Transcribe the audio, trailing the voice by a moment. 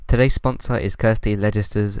Today's sponsor is Kirsty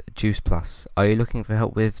Legister's Juice Plus. Are you looking for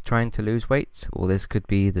help with trying to lose weight? Well, this could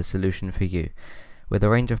be the solution for you. With a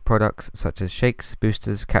range of products such as shakes,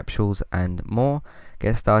 boosters, capsules, and more,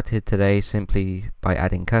 get started today simply by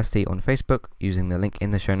adding Kirsty on Facebook using the link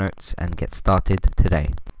in the show notes and get started today.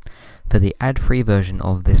 For the ad-free version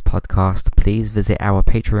of this podcast, please visit our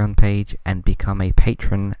Patreon page and become a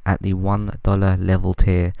patron at the $1 level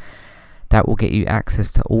tier. That will get you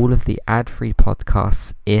access to all of the ad-free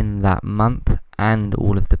podcasts in that month and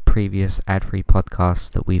all of the previous ad-free podcasts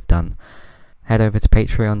that we've done. Head over to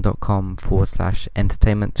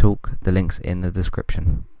patreon.com/entertainment talk. The link's in the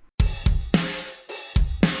description.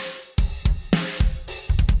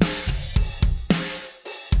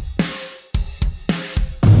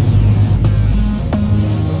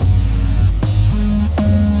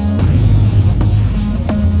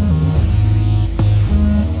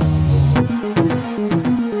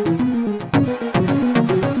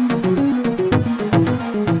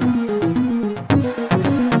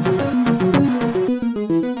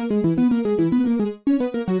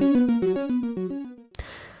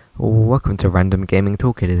 Welcome to Random Gaming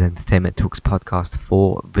Talk. It is Entertainment Talk's podcast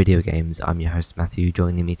for video games. I'm your host Matthew.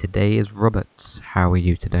 Joining me today is Robert. How are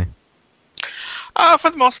you today? For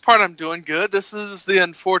the most part, I'm doing good. This is the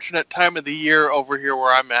unfortunate time of the year over here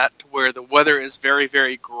where I'm at, where the weather is very,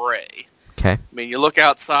 very gray. Okay. I mean, you look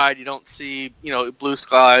outside, you don't see, blue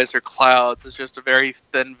skies or clouds. It's just a very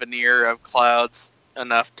thin veneer of clouds,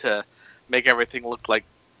 enough to make everything look like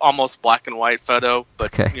almost black and white photo,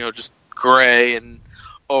 but, just gray and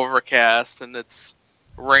overcast, and it's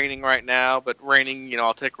raining right now, but raining,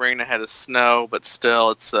 I'll take rain ahead of snow, but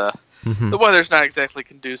still, it's, the weather's not exactly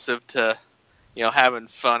conducive to, having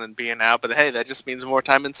fun and being out, but hey, that just means more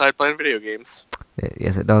time inside playing video games.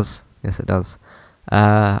 Yes, it does.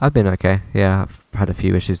 I've been okay. Yeah, I've had a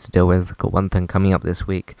few issues to deal with. Got one thing coming up this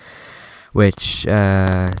week, which,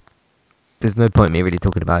 there's no point in me really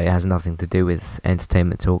talking about it. It has nothing to do with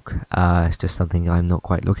Entertainment Talk. It's just something I'm not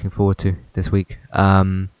quite looking forward to this week.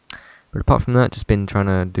 But apart from that, just been trying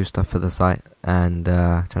to do stuff for the site and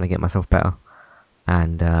trying to get myself better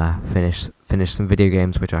and finish some video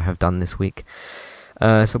games, which I have done this week.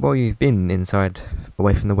 So while you've been inside,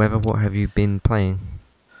 away from the weather, what have you been playing?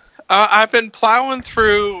 I've been plowing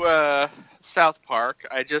through South Park.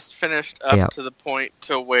 I just finished up to the point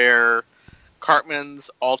to where Cartman's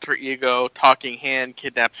alter ego, Talking Hand,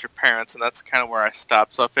 kidnaps your parents, and that's kind of where I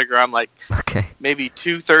stopped. So I figure I'm maybe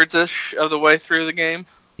 2/3-ish of the way through the game.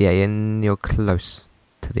 Yeah, and you're close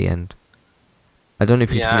to the end. I don't know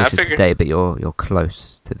if you finished it today, but you're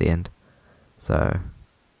close to the end. So,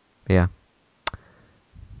 yeah.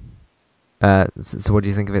 So what do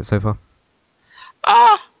you think of it so far?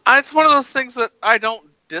 It's one of those things that I don't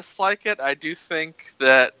dislike it. I do think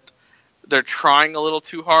that they're trying a little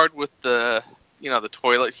too hard with the, the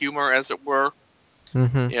toilet humor, as it were.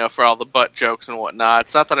 Mm-hmm. For all the butt jokes and whatnot.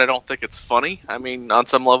 It's not that I don't think it's funny. I mean, on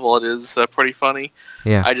some level, it is pretty funny.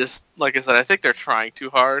 Yeah. I just, like I said, I think they're trying too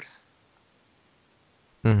hard.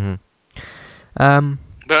 Mm-hmm. But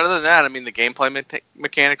other than that, I mean, the gameplay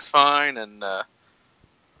mechanic's fine, and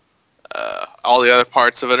all the other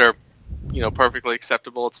parts of it are, perfectly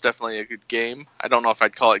acceptable. It's definitely a good game. I don't know if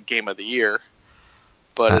I'd call it Game of the Year,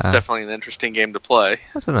 but it's definitely an interesting game to play.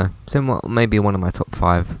 I don't know. It's maybe one of my top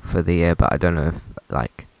 5 for the year, but I don't know if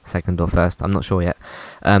second or first. I'm not sure yet.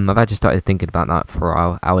 I've actually started thinking about that for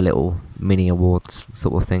our little mini awards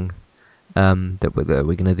sort of thing that we're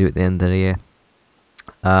going to do at the end of the year.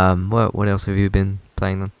 What else have you been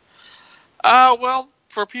playing then? Well,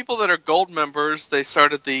 for people that are gold members, they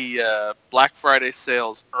started the Black Friday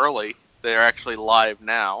sales early. They're actually live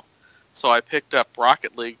now. So I picked up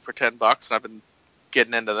Rocket League for $10, and I've been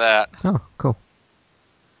getting into that. Oh, cool.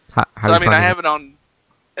 I have it on.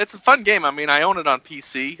 It's a fun game. I mean, I own it on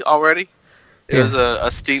PC already. It was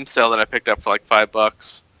a Steam sale that I picked up for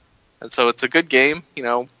 $5, and so it's a good game.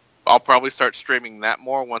 I'll probably start streaming that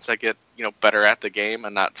more once I get better at the game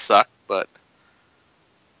and not suck. But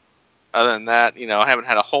other than that, I haven't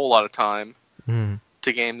had a whole lot of time to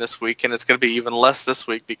game this week, and it's going to be even less this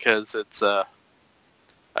week because it's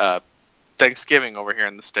Thanksgiving over here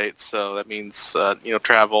in the States, so that means,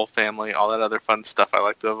 travel, family, all that other fun stuff I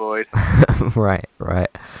like to avoid. Right.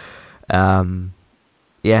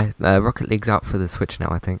 Rocket League's out for the Switch now,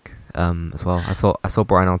 I think, as well. I saw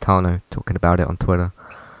Brian Altano talking about it on Twitter.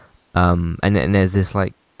 And there's this,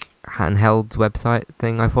 handhelds website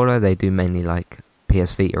thing I follow. They do mainly,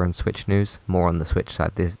 PS Vita and Switch news, more on the Switch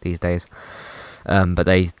side these days. But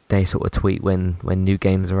they sort of tweet when new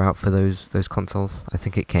games are out for those consoles. I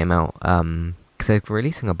think it came out because they're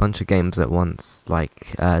releasing a bunch of games at once,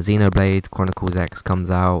 like Xenoblade Chronicles X comes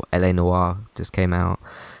out, LA Noire just came out,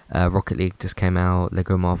 Rocket League just came out,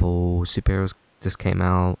 Lego Marvel Superheroes just came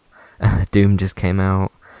out, Doom just came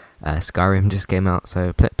out, Skyrim just came out,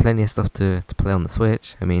 so plenty of stuff to play on the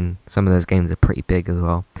Switch. I mean, some of those games are pretty big as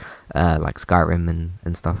well, like Skyrim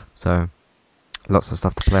and stuff, so lots of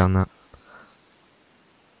stuff to play on that.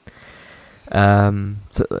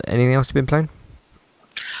 So anything else you've been playing?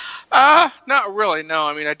 Not really, no.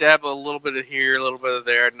 I mean, I dabble a little bit of here, a little bit of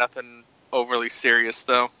there, nothing overly serious,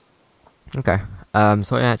 though. Okay.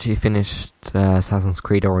 So I actually finished Assassin's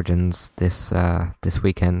Creed Origins this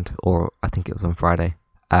weekend, or I think it was on Friday.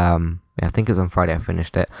 Yeah, I think it was on Friday I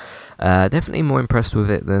finished it. Definitely more impressed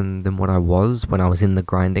with it than what I was when I was in the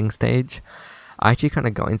grinding stage. I actually kind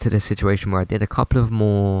of got into this situation where I did a couple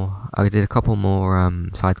more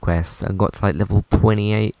side quests and got to like level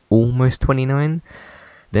 28, almost 29.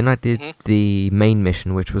 Then I did the main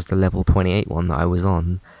mission, which was the level 28 one that I was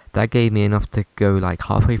on. That gave me enough to go like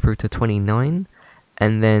halfway through to 29.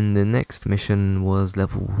 And then the next mission was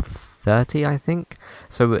level 30, I think.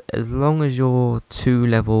 So as long as you're 2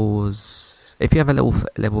 levels... If you have a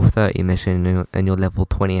level 30 mission and you're level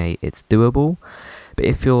 28, it's doable. But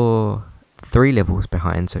if you're 3 levels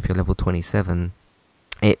behind, so if you're level 27...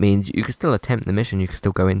 it means you can still attempt the mission, you can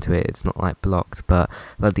still go into it, it's not like blocked, but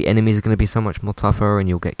like the enemies are going to be so much more tougher and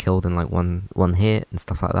you'll get killed in like one hit and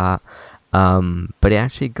stuff like that. But it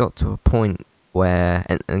actually got to a point where,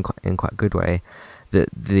 and in quite a good way, that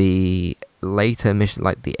the later mission,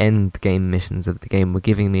 like the end game missions of the game, were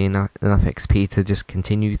giving me enough XP to just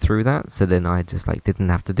continue through that, so then I just like didn't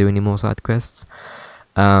have to do any more side quests.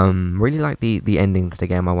 Really like the ending to the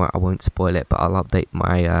game. I won't spoil it, but I'll update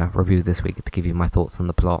my review this week to give you my thoughts on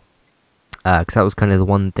the plot. Because that was kind of the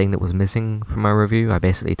one thing that was missing from my review. I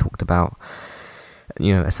basically talked about,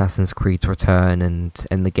 Assassin's Creed's return and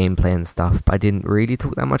the gameplay and stuff, but I didn't really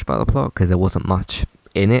talk that much about the plot because there wasn't much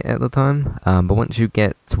in it at the time. But once you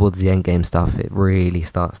get towards the end game stuff, it really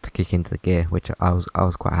starts to kick into the gear, which I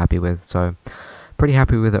was quite happy with. So pretty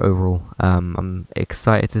happy with it overall. I'm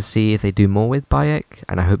excited to see if they do more with Bayek,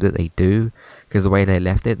 and I hope that they do, because the way they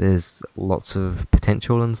left it, there's lots of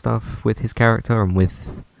potential and stuff with his character and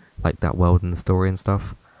with like that world and the story and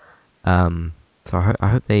stuff. So I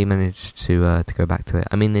hope they manage to go back to it.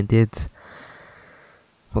 I mean, they did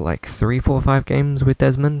like 3, 4, 5 games with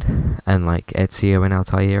Desmond and like Ezio and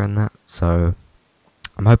Altair and that. So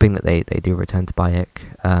I'm hoping that they do return to Bayek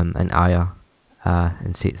and Aya.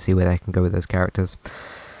 And see where they can go with those characters.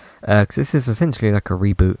 Because this is essentially like a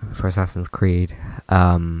reboot for Assassin's Creed,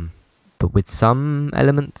 but with some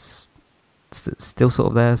elements still sort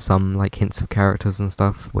of there, some like hints of characters and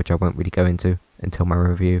stuff, which I won't really go into until my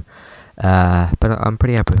review. But I'm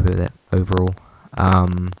pretty happy with it overall.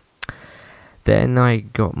 Then I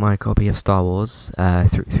got my copy of Star Wars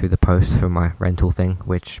through the post for my rental thing,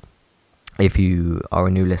 which, if you are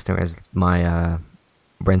a new listener, is my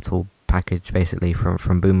rental package basically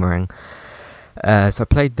from Boomerang. So I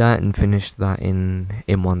played that and finished that in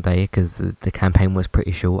one day because the campaign was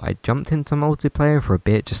pretty short. I jumped into multiplayer for a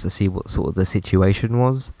bit just to see what sort of the situation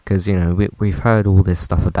was, because we've heard all this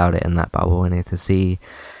stuff about it and that, but I wanted to see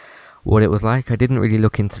what it was like. I didn't really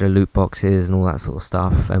look into the loot boxes and all that sort of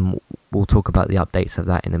stuff, and we'll talk about the updates of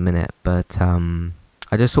that in a minute, but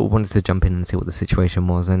I just sort of wanted to jump in and see what the situation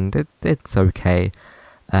was, and it's okay.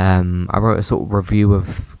 I wrote a sort of review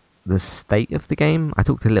of the state of the game. I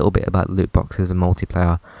talked a little bit about loot boxes and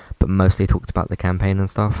multiplayer, but mostly talked about the campaign and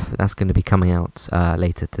stuff. That's going to be coming out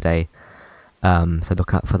later today, so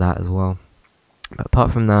look out for that as well. But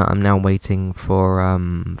apart from that, I'm now waiting for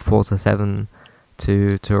Forza 7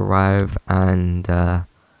 to arrive, and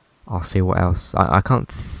I'll see what else. I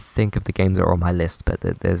can't think of the games that are on my list, but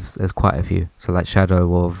there's quite a few. So like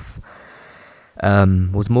Shadow of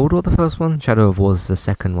was Mordor the first one? Shadow of War's the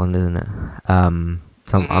second one, isn't it?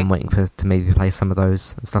 So I'm waiting to maybe play some of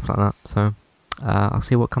those and stuff like that. So I'll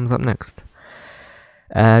see what comes up next.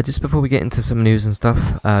 Just before we get into some news and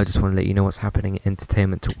stuff, I just want to let you know what's happening at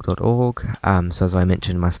entertainmenttalk.org. So as I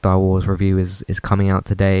mentioned, my Star Wars review is coming out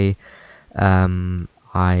today. I'm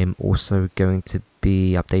also going to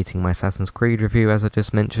be updating my Assassin's Creed review, as I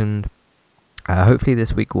just mentioned. Hopefully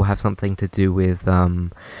this week will have something to do with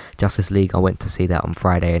Justice League. I went to see that on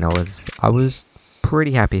Friday, and I was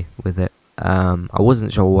pretty happy with it. I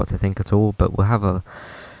wasn't sure what to think at all, but we'll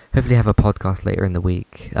hopefully have a podcast later in the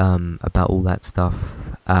week about all that stuff.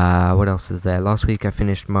 What else is there? Last week I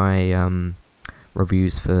finished my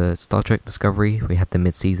reviews for Star Trek Discovery. We had the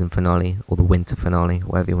mid-season finale, or the winter finale,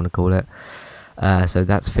 whatever you want to call it. So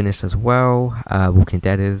that's finished as well. Walking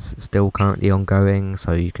Dead is still currently ongoing,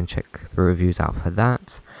 so you can check the reviews out for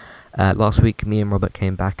that. Last week, me and Robert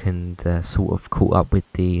came back and sort of caught up with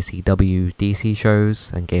the CW DC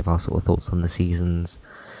shows and gave our sort of thoughts on the seasons.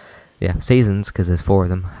 Yeah, seasons, because there's 4 of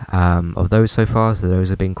them, of those so far, so those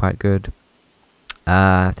have been quite good.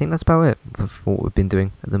 I think that's about it for what we've been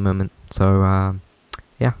doing at the moment. So,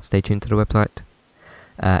 yeah, stay tuned to the website,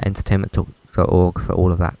 entertainmenttalk.org for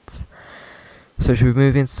all of that. So should we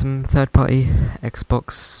move into some third-party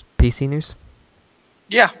Xbox PC news?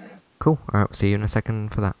 Yeah. Cool. Alright, we'll see you in a second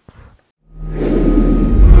for that.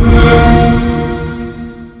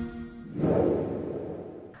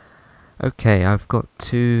 Okay, I've got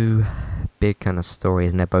 2 big kind of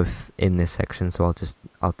stories, and they're both in this section, so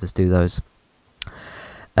I'll just do those.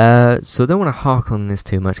 So I don't want to hark on this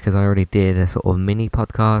too much because I already did a sort of mini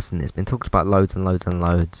podcast and it's been talked about loads and loads and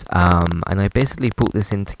loads. And I basically brought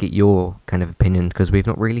this in to get your kind of opinion because we've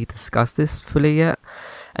not really discussed this fully yet.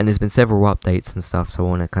 And there's been several updates and stuff, so I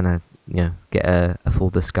want to kind of, get a full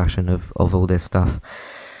discussion of all this stuff.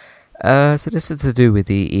 So this is to do with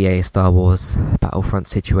the EA Star Wars Battlefront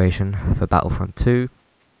situation for Battlefront 2.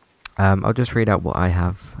 I'll just read out what I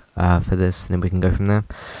have for this and then we can go from there.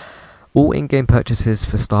 All in-game purchases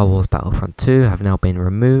for Star Wars Battlefront 2 have now been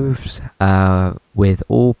removed, with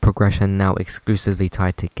all progression now exclusively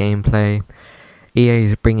tied to gameplay. EA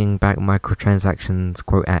is bringing back microtransactions,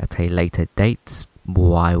 quote, at a later date.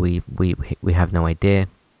 Why, we have no idea.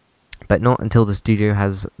 But not until the studio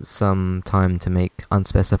has some time to make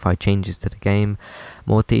unspecified changes to the game.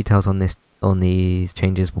 More details on these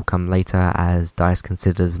changes will come later as DICE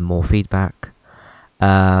considers more feedback.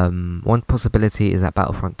 One possibility is that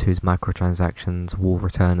Battlefront 2's microtransactions will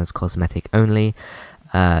return as cosmetic only,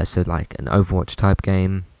 so like an Overwatch type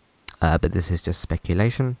game, but this is just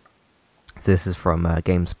speculation. So this is from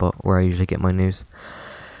GameSpot, where I usually get my news.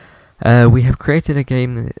 We have created a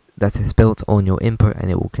game that is built on your input and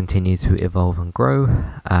it will continue to evolve and grow,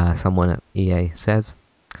 someone at EA says.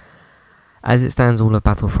 As it stands, all of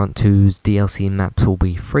Battlefront 2's DLC maps will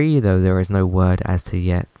be free, though there is no word as to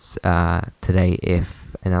yet today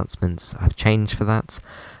if announcements have changed for that.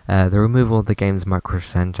 The removal of the game's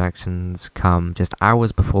microtransactions come just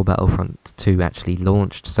hours before Battlefront 2 actually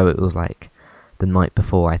launched, so it was like the night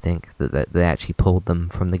before, I think, that they actually pulled them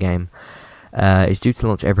from the game. It's due to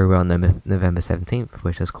launch everywhere on November 17th,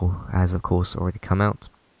 which has of course already come out.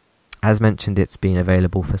 As mentioned, it's been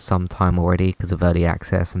available for some time already because of early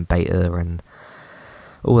access and beta and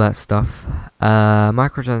all that stuff.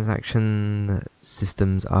 Microtransaction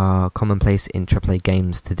systems are commonplace in AAA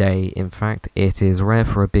games today. In fact, it is rare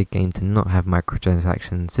for a big game to not have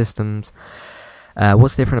microtransaction systems.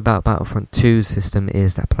 What's different about Battlefront 2's system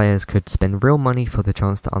is that players could spend real money for the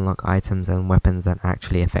chance to unlock items and weapons that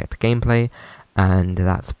actually affect gameplay, and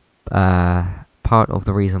that's part of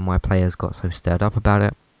the reason why players got so stirred up about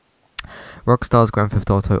it. Rockstar's Grand Theft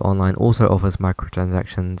Auto Online also offers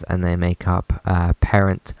microtransactions, and they make up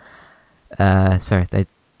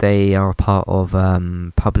they are a part of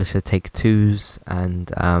publisher Take-Two's, and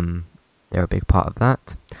they're a big part of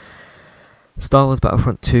that. Star Wars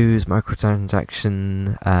Battlefront 2's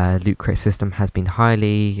microtransaction loot crate system has been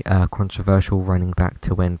highly controversial, running back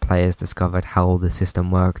to when players discovered how the system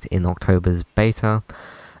worked in October's beta.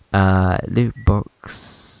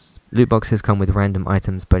 Loot boxes come with random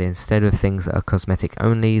items, but instead of things that are cosmetic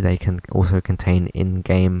only, they can also contain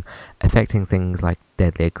in-game affecting things like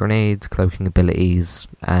deadly grenades, cloaking abilities,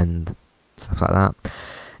 and stuff like that.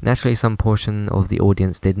 Naturally, some portion of the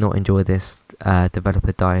audience did not enjoy this.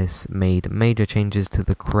 Developer DICE made major changes to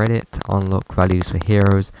the credit unlock values for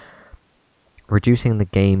heroes, reducing the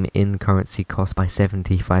game in currency cost by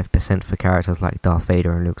 75% for characters like Darth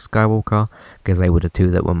Vader and Luke Skywalker, because they were the 2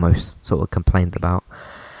 that were most sort of complained about.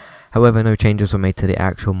 However, no changes were made to the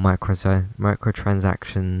actual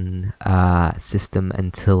microtransaction system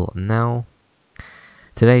until now.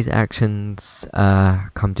 Today's actions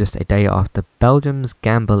come just a day after Belgium's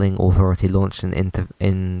gambling authority launched an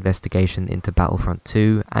investigation into Battlefront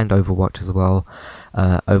 2 and Overwatch as well,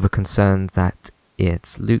 over concerns that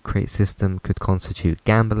its loot crate system could constitute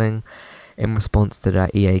gambling. In response to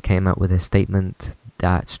that, EA came out with a statement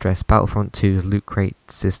that stressed Battlefront 2's loot crate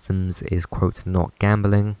systems is, quote, not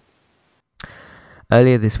gambling.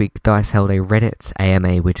 Earlier this week, DICE held a Reddit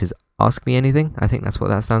AMA, which is Ask Me Anything, I think that's what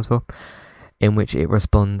that stands for, in which it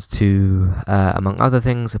responds to, among other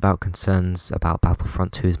things, about concerns about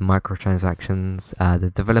Battlefront 2's microtransactions. The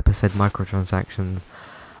developer said microtransactions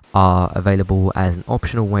are available as an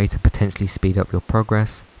optional way to potentially speed up your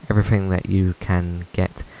progress. Everything that you can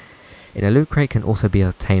get in a loot crate can also be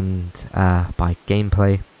obtained by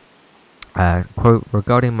gameplay. Quote,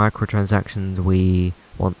 regarding microtransactions, we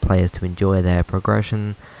want players to enjoy their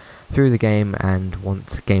progression through the game and want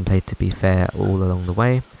gameplay to be fair all along the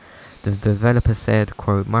way. The developer said,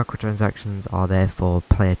 quote, microtransactions are there for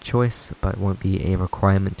player choice, but won't be a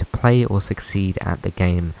requirement to play or succeed at the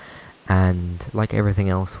game. And like everything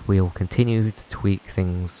else, we'll continue to tweak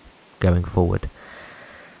things going forward.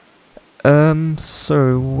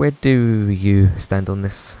 So where do you stand on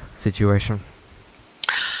this situation?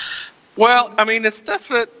 Well, I mean, it's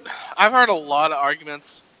definite. I've heard a lot of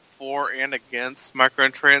arguments for and against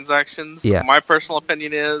microtransactions. Yeah. My personal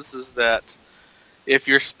opinion is that if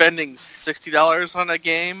you're spending $60 on a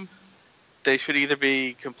game, they should either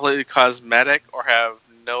be completely cosmetic or have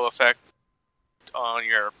no effect on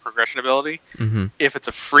your progression ability. Mm-hmm. If it's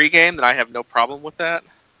a free game, then I have no problem with that.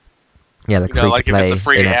 Yeah, like free to play if it's a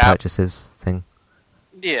free in-app app purchases thing.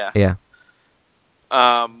 Yeah. Yeah.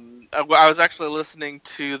 I was actually listening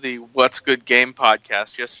to the What's Good Game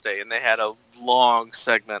podcast yesterday, and they had a long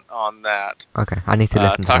segment on that. Okay, I need to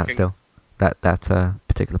listen to that still. That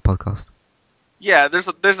particular podcast. Yeah, there's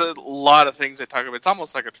a lot of things they talk about. It's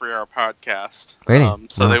almost like a 3-hour podcast. Really?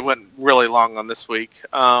 So they went really long on this week.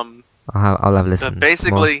 I'll have a listen.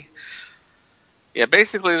 Basically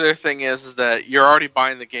their thing is that you're already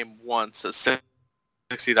buying the game once at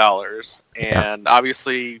 $60, and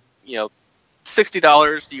obviously,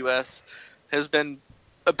 $60 US has been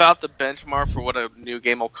about the benchmark for what a new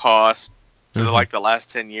game will cost for like the last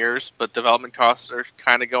 10 years, but development costs are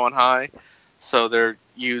kind of going high, so they're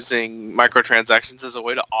using microtransactions as a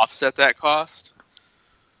way to offset that cost.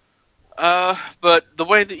 But the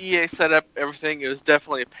way the EA set up everything, it was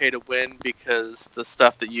definitely a pay-to-win because the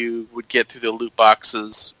stuff that you would get through the loot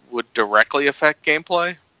boxes would directly affect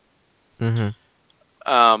gameplay.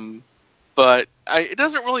 But it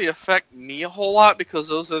doesn't really affect me a whole lot because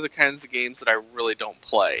those are the kinds of games that I really don't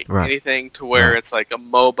play. Right. Anything to where it's like a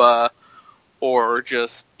MOBA or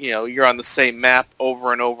just, you're on the same map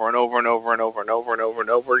over and over and over and over and over and over and over and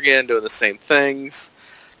over again doing the same things.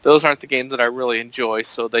 Those aren't the games that I really enjoy,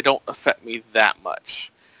 so they don't affect me that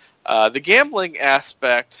much. The gambling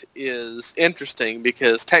aspect is interesting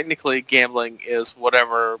because technically gambling is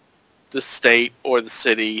whatever the state or the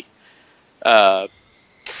city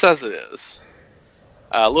says it is.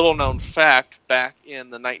 A little known fact, back in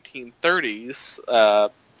the 1930s,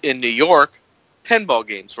 in New York, pinball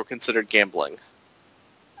games were considered gambling.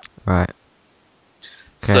 Right.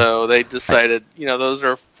 Okay. So they decided, those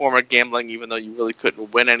are a form of gambling, even though you really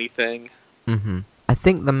couldn't win anything. I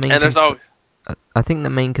think the main I think the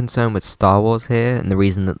main concern with Star Wars here, and the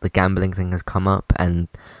reason that the gambling thing has come up, and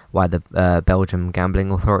why the Belgium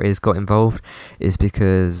gambling authorities got involved, is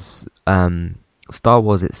because Star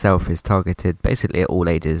Wars itself is targeted basically at all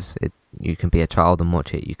ages. You can be a child and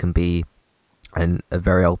watch it. You can be a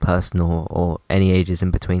very old person or any ages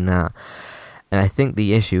in between that. And I think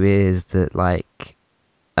the issue is that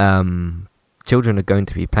children are going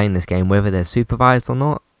to be playing this game whether they're supervised or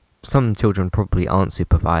not. Some children probably aren't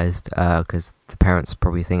supervised because the parents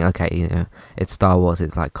probably think, okay, it's Star Wars,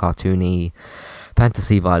 it's like cartoony,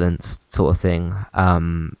 fantasy violence sort of thing,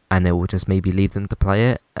 and they will just maybe leave them to play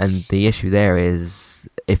it. And the issue there is,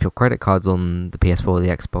 if your credit card's on the PS4,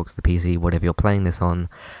 the Xbox, the PC, whatever you're playing this on,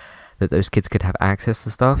 that those kids could have access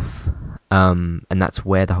to stuff, and that's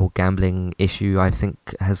where the whole gambling issue, I think,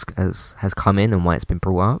 has come in, and why it's been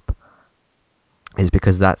brought up, is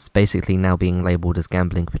because that's basically now being labelled as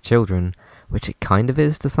gambling for children, which it kind of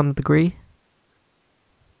is to some degree.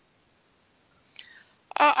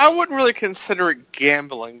 I wouldn't really consider it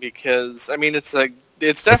gambling because,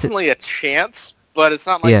 it's definitely a chance, but it's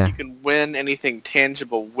not like you can win anything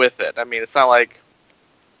tangible with it. It's not like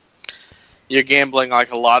you're gambling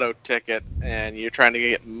like a lotto ticket and you're trying to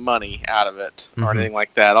get money out of it or anything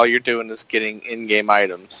like that. All you're doing is getting in-game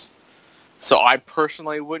items. So I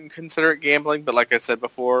personally wouldn't consider it gambling, but like I said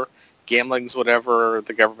before, gambling's whatever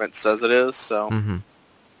the government says it is. So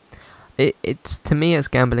it's to me, it's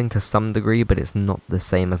gambling to some degree, but it's not the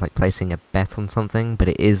same as like placing a bet on something. But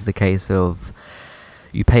it is the case of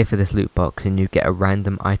you pay for this loot box and you get a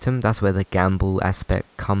random item. That's where the gamble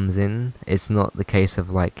aspect comes in. It's not the case of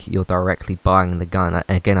like you're directly buying the gun.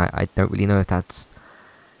 I don't really know if that's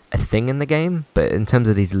a thing in the game, but in terms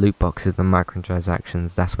of these loot boxes, the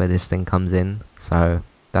microtransactions, that's where this thing comes in. So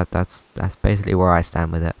that's basically where I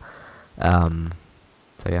stand with it.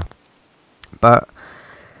 So yeah, but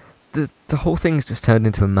the whole thing's just turned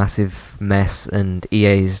into a massive mess, and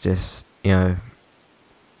EA's just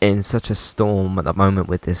in such a storm at the moment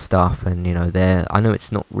with this stuff. And I know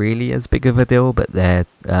it's not really as big of a deal, but their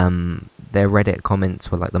Reddit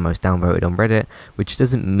comments were like the most downvoted on Reddit, which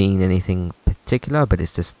doesn't mean anything particular, but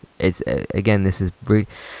it's again, this is really,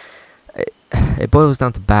 it boils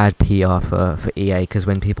down to bad PR for EA, because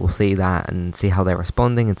when people see that and see how they're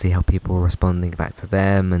responding and see how people are responding back to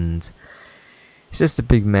them, and it's just a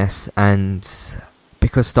big mess. And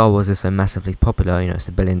because Star Wars is so massively popular, it's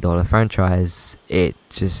a $1 billion franchise, it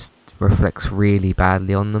just reflects really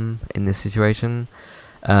badly on them in this situation.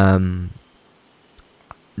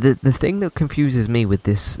 The thing that confuses me with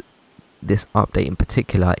this update in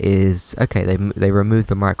particular is, okay, they removed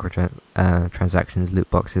the transactions, loot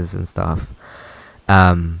boxes and stuff,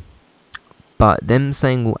 but them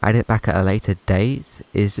saying we'll add it back at a later date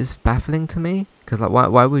is just baffling to me, because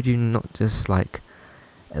why would you not just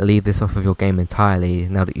leave this off of your game entirely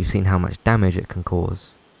now that you've seen how much damage it can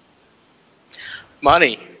cause?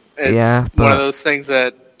 Money. It's yeah, one of those things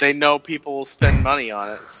that they know people will spend money on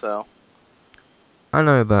it, so. I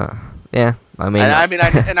know, but yeah, I mean,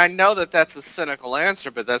 I know that that's a cynical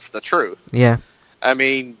answer, but that's the truth. Yeah. I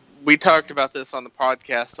mean, we talked about this on the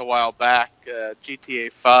podcast a while back.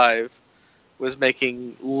 GTA 5 was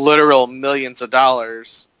making literal millions of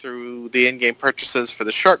dollars through the in-game purchases for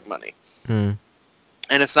the shark money. Hmm.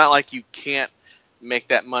 And it's not like you can't make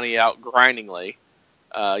that money out grindingly.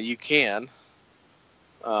 You can.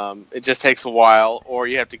 It just takes a while, or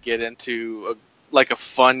you have to get into a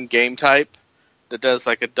fun game type that does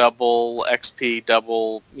a double XP,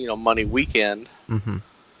 double money weekend, Mm-hmm.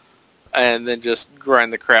 and then just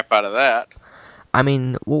grind the crap out of that. I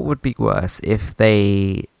mean, what would be worse if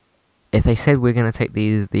they said we're going to take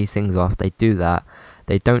these things off, they do that,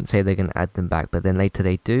 they don't say they're going to add them back, but then later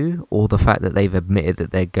they do, or the fact that they've admitted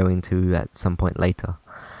that they're going to at some point later.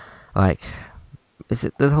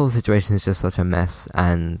 The whole situation is just such a mess,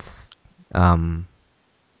 and I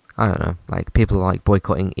don't know, people are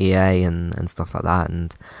boycotting EA and stuff like that,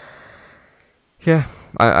 and yeah,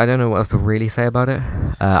 I don't know what else to really say about it.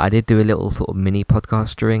 I did do a little sort of mini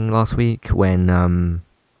podcast during last week when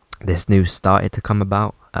this news started to come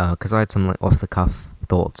about, because I had some off the cuff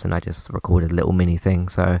thoughts, and I just recorded a little mini thing.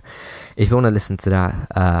 So if you want to listen to that,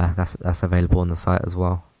 that's available on the site as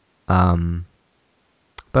well.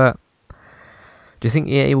 But do you think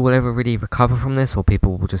EA will ever really recover from this, or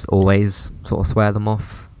people will just always sort of swear them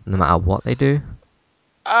off no matter what they do?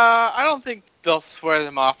 I don't think they'll swear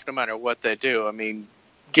them off no matter what they do. I mean,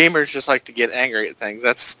 gamers just like to get angry at things.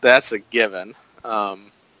 That's a given. So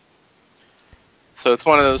it's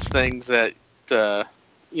one of those things that they'll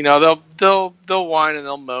whine and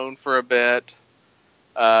they'll moan for a bit,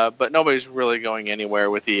 but nobody's really going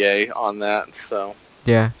anywhere with EA on that. So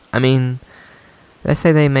yeah, I mean, let's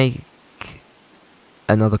say they make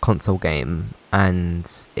another console game and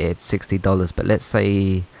it's $60, but let's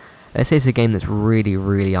say it's a game that's really,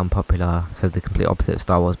 really unpopular, so the complete opposite of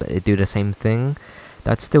Star Wars, but they do the same thing.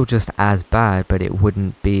 That's still just as bad, but it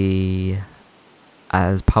wouldn't be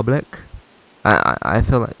as public. I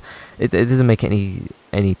feel like it doesn't make it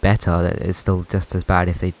any better. That it's still just as bad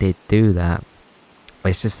if they did do that.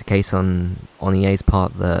 It's just the case on EA's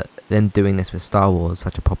part that them doing this with Star Wars,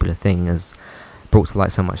 such a popular thing, has brought to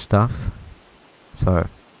light so much stuff. So,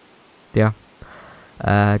 yeah. Do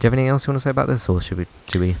you have anything else you want to say about this, or should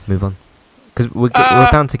we move on? Because we're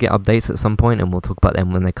bound to get updates at some point, and we'll talk about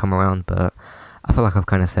them when they come around. But I feel like I've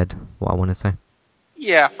kind of said what I want to say.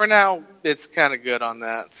 Yeah, for now it's kind of good on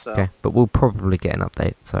that. So okay, but we'll probably get an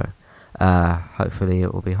update. So hopefully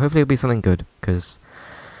it'll be something good. Because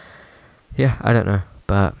yeah, I don't know,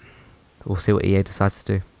 but we'll see what EA decides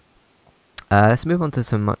to do. Let's move on to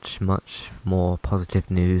some much more positive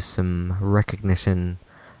news, some recognition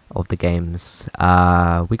of the games.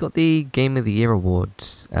 We got the Game of the Year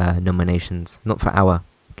awards nominations, not for our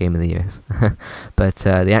Game of the Years, but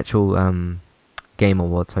the actual Game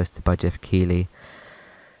Awards hosted by Jeff Keighley.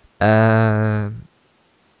 So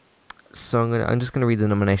I'm just gonna read the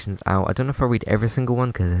nominations out. I don't know if I'll read every single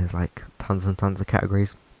one because there's tons and tons of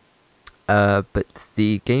categories. But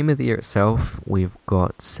the Game of the Year itself, we've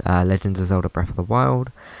got Legends of Zelda Breath of the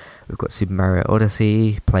Wild, we've got Super Mario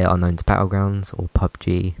Odyssey, PlayerUnknown's Battlegrounds, or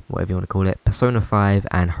PUBG, whatever you want to call it, Persona 5,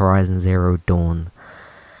 and Horizon Zero Dawn.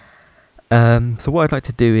 So what I'd like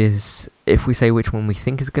to do is, if we say which one we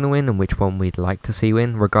think is going to win and which one we'd like to see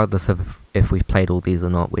win, regardless of if we've played all these or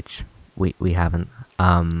not, which we haven't.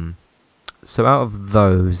 So out of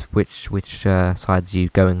those, which sides are you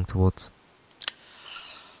going towards?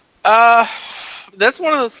 That's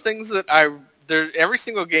one of those things that every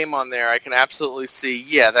single game on there I can absolutely see,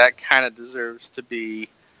 yeah, that kind of deserves to be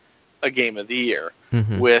a Game of the Year.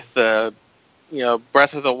 Mm-hmm. With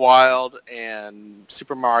Breath of the Wild and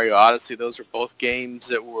Super Mario Odyssey, those are both games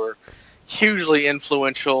that were hugely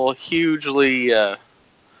influential, hugely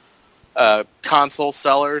console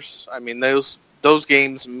sellers. I mean, those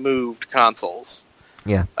games moved consoles.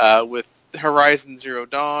 Yeah. With Horizon Zero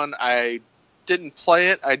Dawn, I didn't play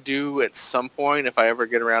it. I do at some point if I ever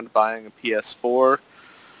get around to buying a PS4.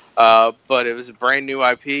 But it was a brand new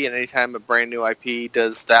IP, and anytime a brand new IP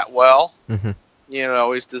does that well, Mm-hmm. it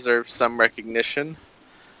always deserves some recognition.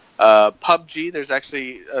 PUBG, there's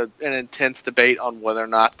actually an intense debate on whether or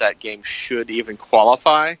not that game should even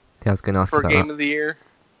qualify Yeah, I was going to ask for about Game that. of the Year,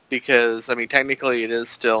 because, I mean, technically it is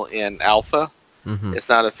still in alpha. Mm-hmm. It's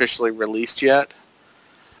not officially released yet.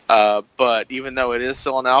 But even though it is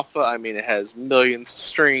still in alpha, I mean, it has millions of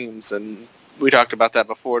streams, and we talked about that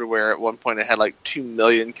before, to where at one point it had like 2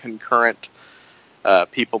 million concurrent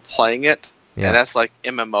people playing it, Yeah. and that's like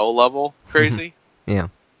MMO level crazy. Yeah.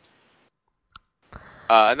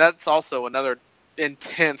 And that's also another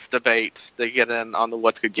intense debate they get in on the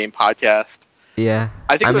What's Good Game podcast. Yeah.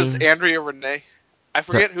 I think I it was mean- Andrea Renee. I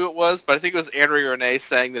forget who it was, but I think it was Andrea Renee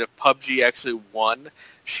saying that if PUBG actually won,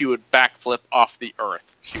 she would backflip off the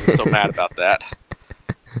earth. She was so mad about that.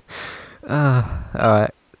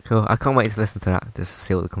 Alright, cool. I can't wait to listen to that, just to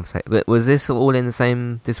see what the conversation. But was this all in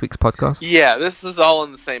this week's podcast? Yeah, this is all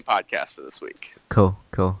in the same podcast for this week. Cool.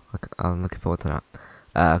 I'm looking forward to that.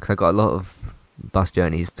 Because I got a lot of bus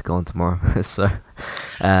journeys to go on tomorrow, so...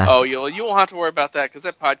 You won't have to worry about that, because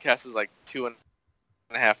that podcast is like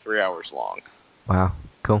 2.5, 3 hours long. Wow,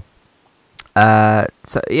 cool.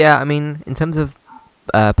 So yeah, I mean, in terms of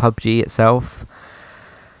PUBG itself,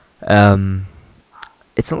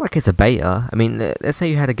 it's not like it's a beta. I mean, let's say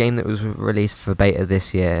you had a game that was released for beta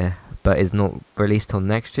this year, but is not released till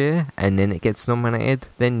next year, and then it gets nominated,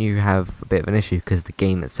 then you have a bit of an issue, because the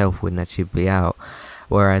game itself wouldn't actually be out.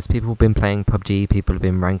 Whereas people have been playing PUBG, people have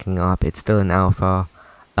been ranking up, it's still in alpha,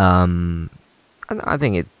 and I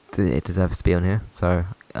think it deserves to be on here, so...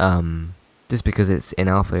 just because it's in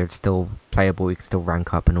alpha, it's still playable, you can still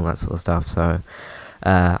rank up and all that sort of stuff, so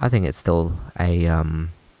I think it's still allowed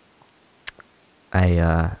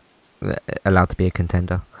to be a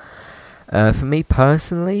contender. For me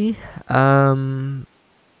personally, my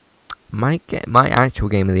actual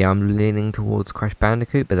game of the year, I'm leaning towards Crash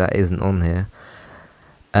Bandicoot, but that isn't on here.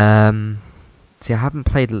 See, I haven't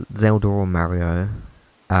played Zelda or Mario.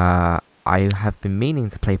 I have been meaning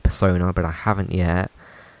to play Persona, but I haven't yet.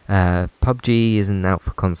 PUBG isn't out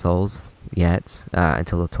for consoles yet,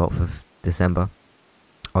 until the 12th of December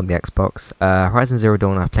on the Xbox. Horizon Zero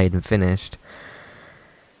Dawn I've played and finished.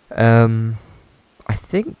 I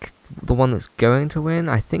think the one that's going to win,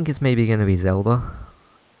 I think it's maybe going to be Zelda.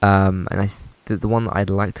 And the one that I'd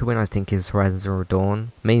like to win, I think, is Horizon Zero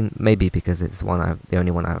Dawn. Maybe because it's the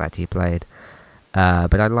only one I've actually played.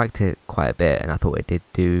 But I liked it quite a bit, and I thought it did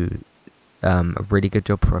do a really good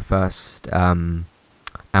job for a first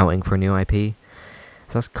outing for a new IP.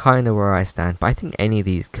 So that's kind of where I stand. But I think any of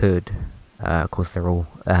these could. Of course, they're all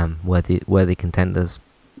worthy contenders.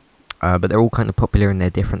 But they're all kind of popular in their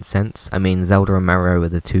different sense. I mean, Zelda and Mario were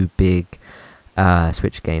the two big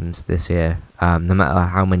Switch games this year. No matter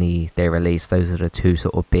how many they release, those are the two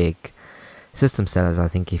sort of big system sellers, I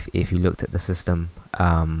think, if you looked at the system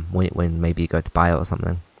when maybe you go to buy it or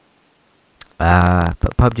something.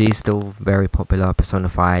 But PUBG is still very popular. Persona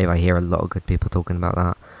 5, I hear a lot of good people talking about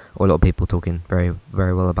that. Or a lot of people talking very,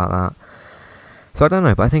 very well about that. So I don't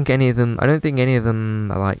know, but I don't think any of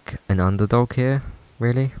them are like an underdog here,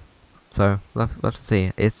 really. So we'll have to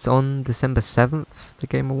see. It's on December 7th, the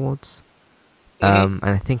Game Awards. And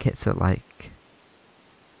I think it's at like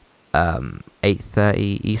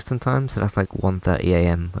 8:30 Eastern time, so that's like 1:30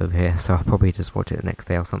 AM over here. So I'll probably just watch it the next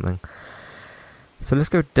day or something. So let's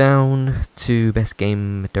go down to Best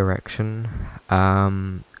Game Direction.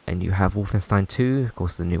 And you have Wolfenstein 2, of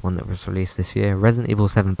course the new one that was released this year, Resident Evil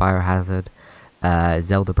 7 Biohazard,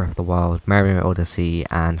 Zelda Breath of the Wild, Mario Odyssey,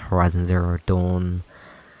 and Horizon Zero Dawn.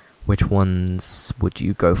 Which ones would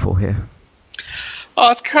you go for here?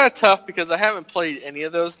 Oh, it's kind of tough because I haven't played any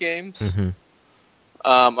of those games. Mm-hmm.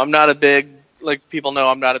 I'm not a big, like people know,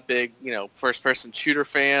 I'm not a big, first-person shooter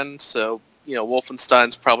fan. So,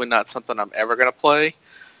 Wolfenstein's probably not something I'm ever going to play.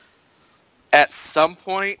 At some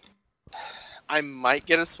point, I might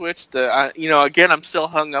get a Switch. Again, I'm still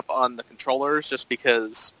hung up on the controllers just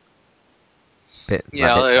because,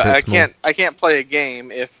 I can't play a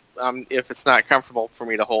game if it's not comfortable for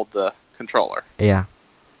me to hold the controller. Yeah.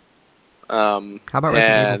 How about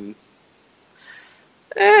Resident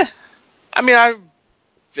Evil? I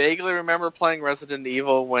vaguely remember playing Resident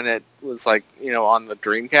Evil when it was on the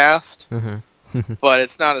Dreamcast. Mm-hmm. But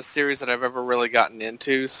it's not a series that I've ever really gotten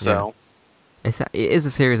into, so... Yeah. It is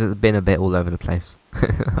a series that's been a bit all over the place.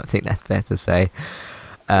 I think that's fair to say.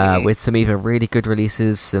 With some either really good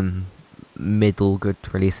releases, some middle good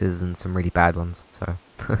releases and some really bad ones. So,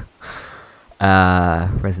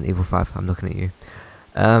 Resident Evil 5. I'm looking at you.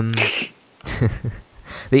 Um,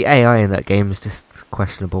 the AI in that game is just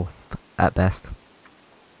questionable at best.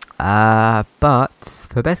 But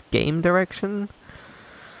for best game direction,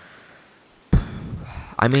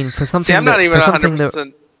 I mean, for See, I'm something not that even for 100. something that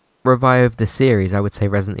percent revived the series, I would say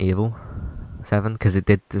Resident Evil 7 because it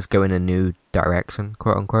did just go in a new direction,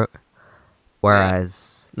 quote unquote. Yeah.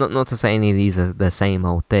 Whereas, not to say any of these are the same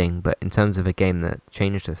old thing, but in terms of a game that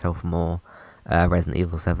changed itself more, Resident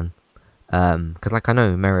Evil 7. Because like I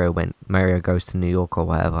know Mario goes to New York or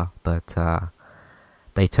whatever, but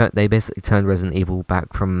they basically turned Resident Evil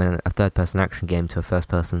back from a third-person action game to a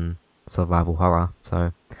first-person survival horror.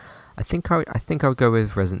 So I think I would go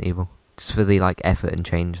with Resident Evil just for the like effort and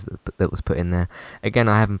change that was put in there. Again,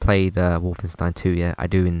 I haven't played Wolfenstein 2 yet. I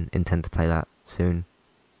do intend to play that soon.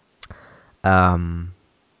 Um,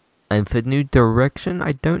 and for new direction,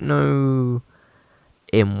 I don't know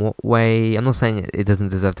in what way. I'm not saying it doesn't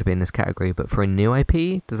deserve to be in this category, but for a new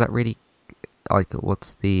IP, does that really like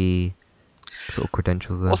what's the sort of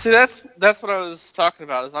credentials there? Well, see, that's what I was talking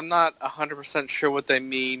about. Is I'm not 100% sure what they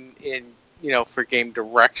mean in for game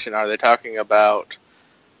direction. Are they talking about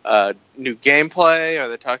new gameplay? Are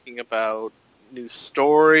they talking about new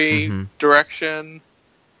story Mm-hmm. direction?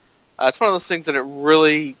 It's one of those things that it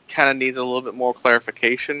really kind of needs a little bit more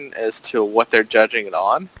clarification as to what they're judging it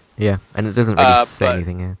on. Yeah, and it doesn't really say But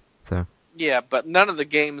anything here, so. yeah, but none of the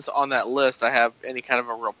games on that list I have any kind of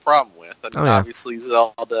a real problem with. I mean, Oh yeah. obviously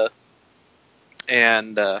Zelda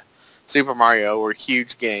and Super Mario were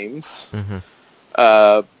huge games.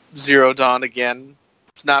 Mm-hmm. Zero Dawn, again,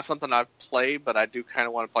 it's not something I've played, but I do kind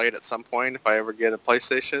of want to play it at some point if I ever get a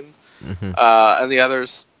PlayStation. Mm-hmm. And the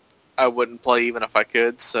others I wouldn't play even if I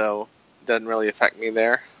could, so it doesn't really affect me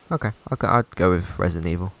there. Okay, I'd go with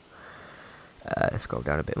Resident Evil. Let's scroll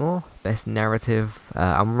down a bit more. Best narrative.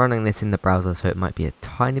 I'm running this in the browser, so it might be a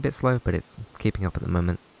tiny bit slow, but it's keeping up at the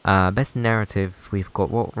moment. Best narrative. We've got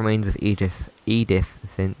What Remains of Edith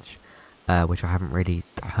Finch, which I haven't really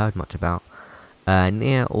heard much about.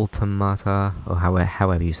 Nier Automata, or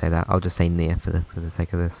however you say that. I'll just say Nier for the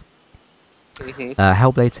sake of this. Mm-hmm.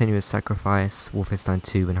 Hellblade: Senua's Sacrifice, Wolfenstein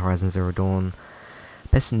 2, and Horizon Zero Dawn.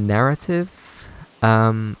 Best narrative.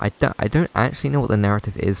 I don't actually know what the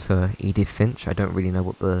narrative is for Edith Finch. I don't really know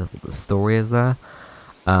what the story is there.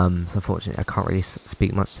 So unfortunately, I can't really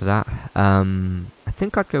speak much to that. I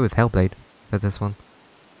think I'd go with Hellblade for this one.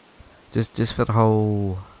 Just for the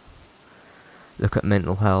whole look at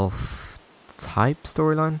mental health type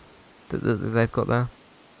storyline that they've got there.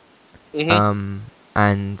 Mm-hmm.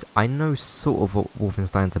 And I know sort of what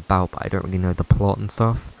Wolfenstein's about, but I don't really know the plot and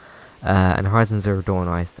stuff. And Horizon Zero Dawn,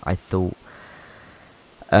 I thought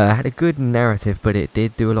had a good narrative, but it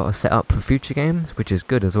did do a lot of setup for future games, which is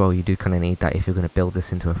good as well. You do kind of need that if you're going to build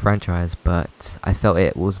this into a franchise. But I felt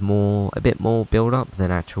it was a bit more build up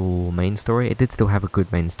than actual main story. It did still have a good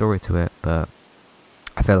main story to it, but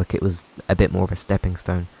I felt like it was a bit more of a stepping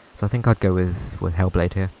stone. So I think I'd go with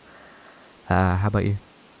Hellblade here. How about you?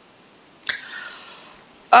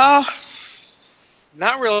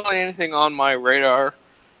 Not really anything on my radar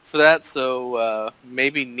for that, so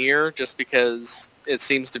maybe Nier, just because it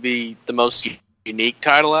seems to be the most unique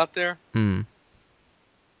title out there.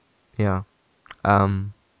 Yeah.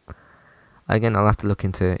 Again, I'll have to look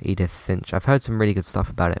into Edith Finch. I've heard some really good stuff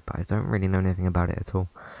about it, but I don't really know anything about it at all.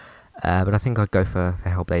 But I think I'd go for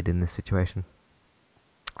Hellblade in this situation.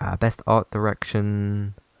 Best art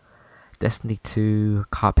direction: Destiny 2,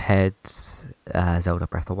 Cuphead, Zelda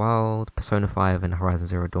Breath of the Wild, Persona 5, and Horizon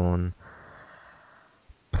Zero Dawn.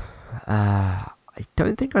 I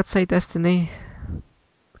don't think I'd say Destiny.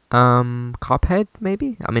 Cuphead,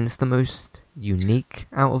 maybe? I mean, it's the most unique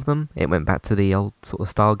out of them. It went back to the old sort of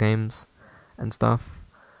style games and stuff.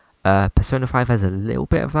 Persona 5 has a little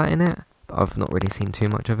bit of that in it, but I've not really seen too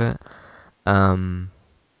much of it.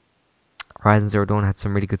 Horizon Zero Dawn had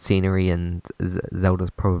some really good scenery, and Zelda's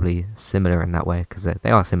probably similar in that way, because they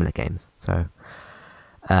are similar games. So,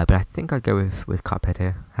 but I think I'd go with Cuphead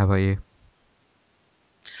here. How about you?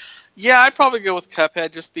 Yeah, I'd probably go with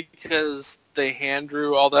Cuphead just because they hand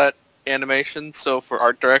drew all that animation. So for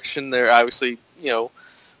art direction, they're obviously,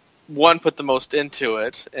 one, put the most into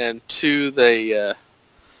it, and two, they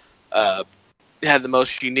had the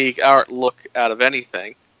most unique art look out of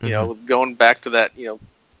anything. Going back to that,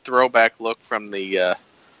 throwback look from the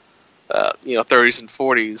 30s and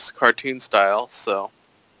 40s cartoon style. So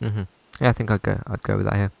Yeah, I think I'd go with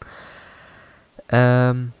that here.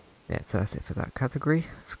 Yeah, so that's it for that category.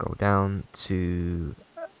 Scroll down to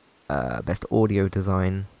best audio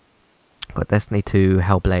design. Got Destiny 2,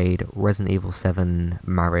 Hellblade, Resident Evil 7,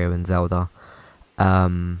 Mario and Zelda.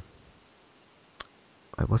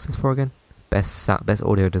 What's this for again? Best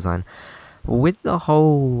audio design. With the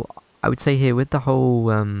whole, I would say here, with the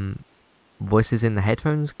whole voices in the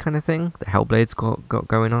headphones kind of thing that Hellblade's got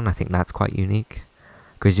going on, I think that's quite unique.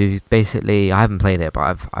 Because you basically, I haven't played it,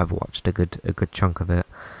 but I've watched a good chunk of it.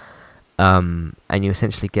 And you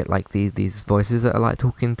essentially get like these voices that are like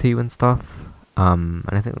talking to you and stuff. And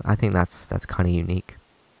I think that's kind of unique.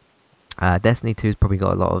 Destiny 2's probably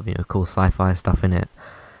got a lot of cool sci-fi stuff in it.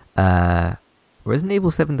 Resident Evil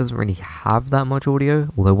 7 doesn't really have that much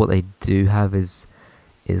audio, although what they do have is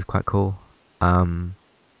quite cool. What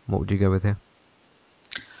would you go with here?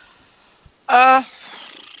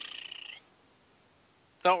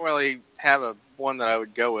 Don't really have one that I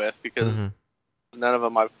would go with because none of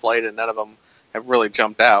them I've played and none of them have really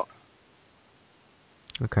jumped out.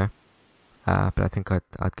 Okay. But I think I'd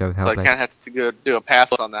go with Hellblade. So I kind of have to go do a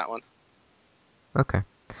pass on that one. Okay.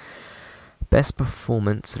 Best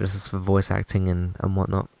performance, this is for voice acting and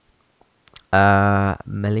whatnot.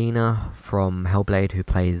 Melina from Hellblade, who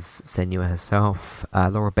plays Senua herself.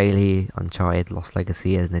 Laura Bailey, Uncharted Lost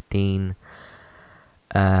Legacy as Nadine.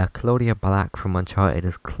 Claudia Black from Uncharted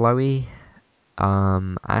as Chloe.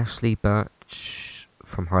 Ashley Birch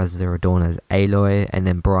from Horizon Zero Dawn as Aloy. And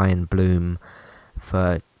then Brian Bloom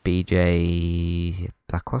for BJ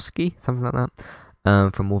Blakowski, something like that.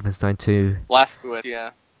 From Wolfenstein 2. Blazkowicz, yeah.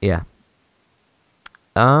 Yeah.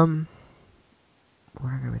 Where do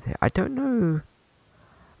I go with it? I don't know.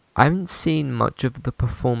 I haven't seen much of the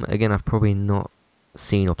performance. Again, I've probably not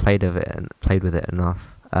seen or played with it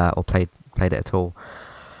enough, or played it at all.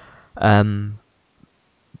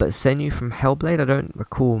 But Senua from Hellblade, I don't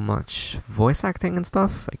recall much voice acting and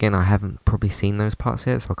stuff. Again, I haven't probably seen those parts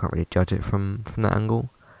yet, so I can't really judge it from that angle.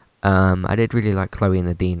 I did really like Chloe and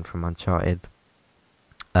Nadine from Uncharted.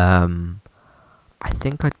 I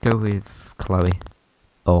think I'd go with Chloe.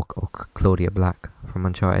 Or Claudia Black from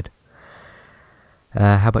Uncharted.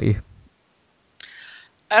 How about you?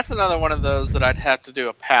 That's another one of those that I'd have to do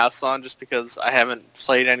a pass on just because I haven't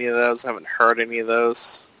played any of those, haven't heard any of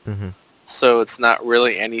those. Mm-hmm. So it's not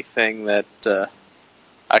really anything that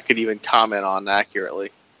I could even comment on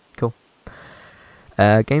accurately. Cool.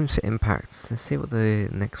 Games for Impact. Let's see what the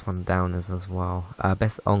next one down is as well.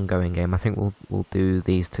 Best ongoing game. I think we'll do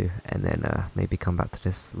these two and then maybe come back to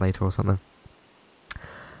this later or something.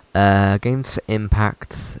 Games for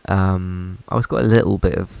Impact. I've got a little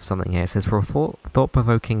bit of something here. It says, for a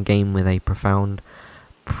thought-provoking game with a profound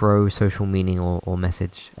pro-social meaning or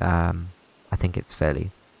message. I think it's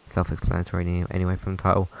fairly self-explanatory anyway from the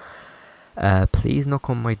title. Please Knock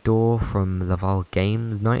on My Door from Laval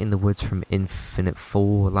Games. Night in the Woods from Infinite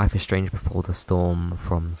Fall. Life is Strange Before the Storm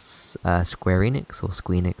from Square Enix, or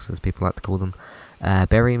Squeenix as people like to call them.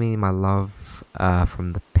 Bury Me My Love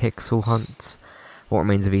from the Pixel Hunt. What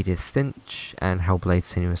Remains of Edith Finch, and Hellblade: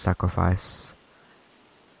 Senua's Sacrifice.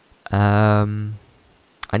 I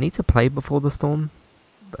need to play Before the Storm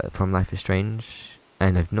from Life is Strange,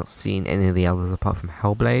 and I've not seen any of the others apart from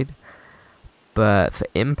Hellblade. But for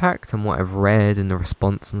Impact and what I've read and the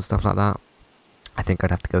response and stuff like that, I think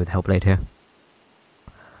I'd have to go with Hellblade here.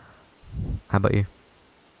 How about you?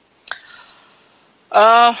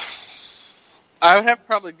 I would have to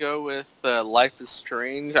probably go with Life is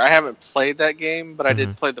Strange. I haven't played that game, but I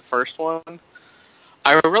did play the first one.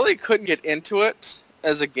 I really couldn't get into it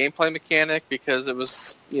as a gameplay mechanic because it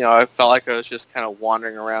was, I felt like I was just kind of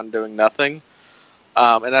wandering around doing nothing.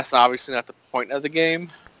 And that's obviously not the point of the game.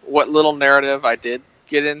 What little narrative I did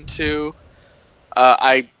get into,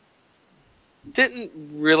 I didn't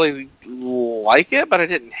really like it, but I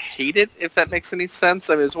didn't hate it, if that makes any sense.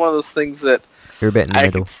 I mean, it's one of those things that You're a bit in the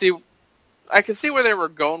middle. I could see where they were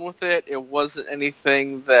going with it. It wasn't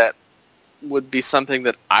anything that would be something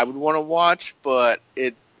that I would want to watch, but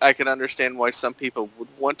I can understand why some people would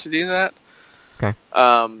want to do that. Okay.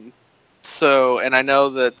 And I know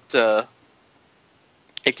that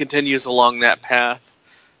it continues along that path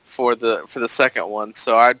for the second one,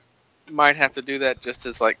 so I might have to do that just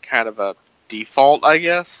as like kind of a default, I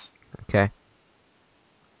guess. Okay.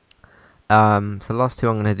 So the last two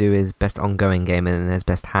I'm going to do is best ongoing game and then there's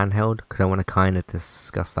best handheld, because I want to kind of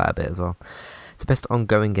discuss that a bit as well. So best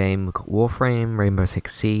ongoing game, we've got Warframe, Rainbow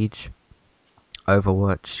Six Siege,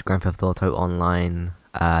 Overwatch, Grand Theft Auto Online,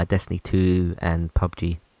 Destiny 2, and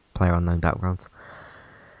PUBG, PlayerUnknown Battlegrounds.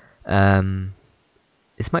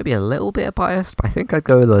 This might be a little bit biased, but I think I'd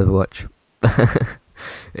go with Overwatch.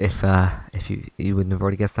 if you wouldn't have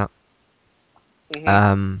already guessed that.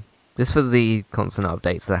 Mm-hmm. Just for the constant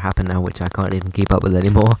updates that happen now, which I can't even keep up with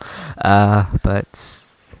anymore. But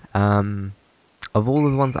Of all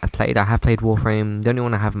of the ones that I've played, I have played Warframe. The only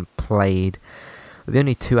one I haven't played, the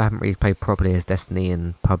only two I haven't really played properly is Destiny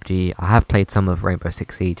and PUBG. I have played some of Rainbow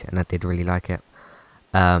Six Siege, and I did really like it.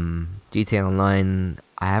 GTA Online,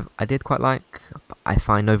 I did quite like, but I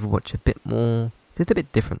find Overwatch a bit more, just a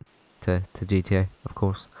bit different to GTA, of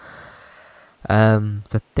course. So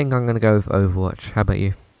I think I'm gonna go with Overwatch. How about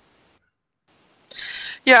you?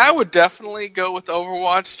 Yeah, I would definitely go with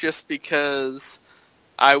Overwatch just because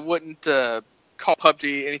I wouldn't call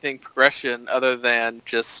PUBG anything progression other than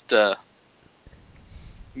just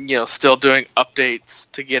still doing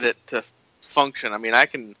updates to get it to function. I mean, I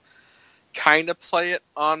can kind of play it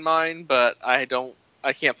on mine, but I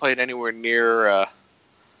can't play it anywhere near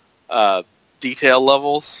detail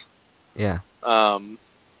levels. Yeah.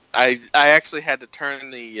 I actually had to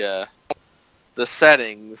turn the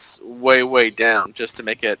settings way down just to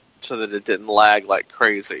make it so that it didn't lag like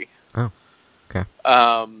crazy. Oh, okay.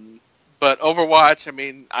 But Overwatch, I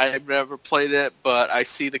mean, I've never played it, but I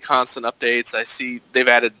see the constant updates. I see they've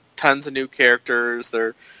added tons of new characters.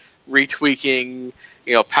 They're retweaking,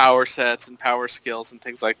 power sets and power skills and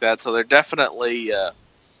things like that. So they're definitely,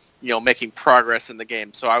 making progress in the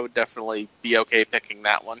game. So I would definitely be okay picking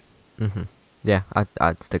that one. Mhm. Yeah,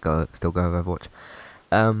 I'd still go with Overwatch.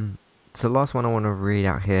 So the last one I want to read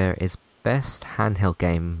out here is best handheld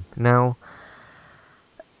game. Now,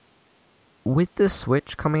 with the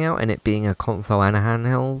Switch coming out and it being a console and a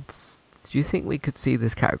handheld, do you think we could see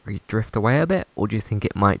this category drift away a bit, or do you think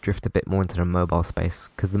it might drift a bit more into the mobile space?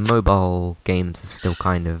 Because the mobile games are still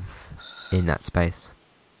kind of in that space.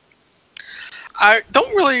 I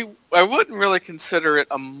wouldn't really consider it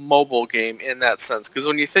a mobile game in that sense, because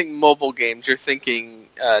when you think mobile games, you're thinking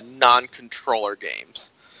non-controller games.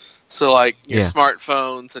 So like your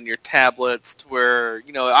smartphones and your tablets, to where,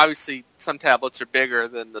 obviously some tablets are bigger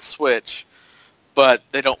than the Switch, but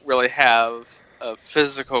they don't really have a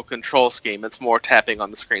physical control scheme. It's more tapping on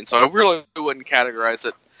the screen. So I really wouldn't categorize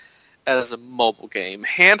it as a mobile game.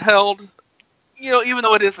 Handheld, even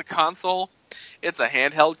though it is a console, it's a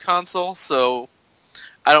handheld console, so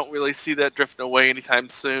I don't really see that drifting away anytime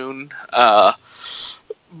soon.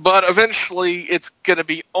 But eventually, it's going to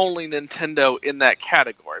be only Nintendo in that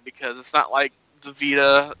category, because it's not like the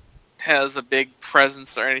Vita has a big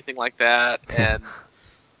presence or anything like that, and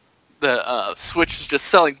the Switch is just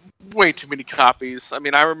selling way too many copies. I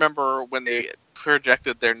mean, I remember when they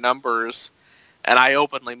projected their numbers, and I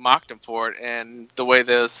openly mocked them for it, and the way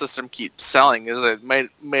the system keeps selling is it may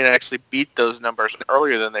actually beat those numbers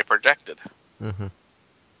earlier than they projected. Mm-hmm.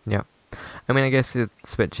 Yeah. I mean, I guess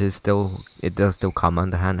Switch it does still come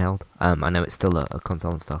under handheld. I know it's still a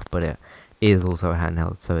console and stuff, but it is also a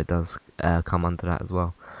handheld, so it does come under that as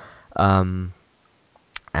well. And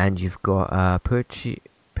you've got Poochie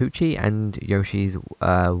and Yoshi's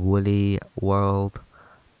Woolly World,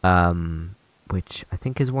 which I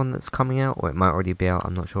think is one that's coming out, or it might already be out,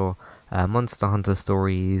 I'm not sure. Monster Hunter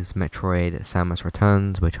Stories, Metroid, Samus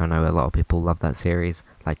Returns, which I know a lot of people love that series,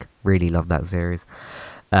 like really love that series.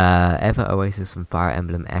 Ever Oasis and Fire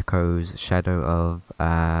Emblem Echoes, Shadow of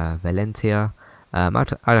Valentia.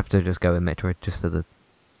 I'd have to just go with Metroid just for the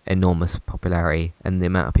enormous popularity and the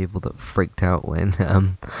amount of people that freaked out when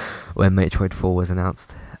Metroid 4 was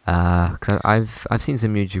announced. Because I've seen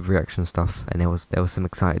some YouTube reaction stuff, and there was some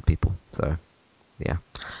excited people. So yeah,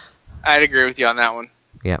 I'd agree with you on that one.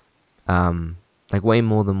 Yeah, like way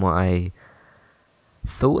more than what I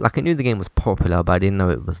thought. Like I knew the game was popular, but I didn't know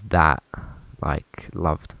it was that like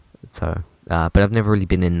loved. So, but I've never really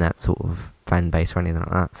been in that sort of fan base or anything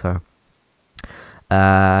like that. So,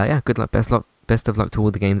 yeah, good luck, best of luck to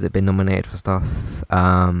all the games that have been nominated for stuff.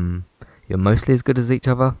 You're mostly as good as each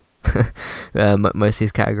other, most of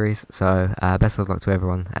these categories. So, best of luck to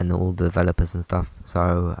everyone and all the developers and stuff.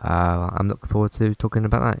 So, I'm looking forward to talking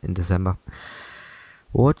about that in December.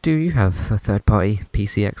 What do you have for third-party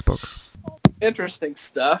PC, Xbox? Interesting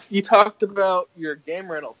stuff. You talked about your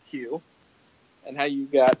game rental queue and how you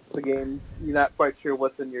got the games, you're not quite sure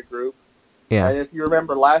what's in your group. Yeah. And if you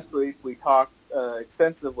remember last week, we talked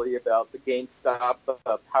extensively about the GameStop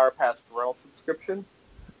Power Pass rental subscription.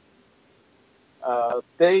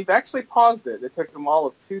 They've actually paused it. It took them all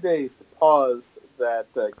of 2 days to pause that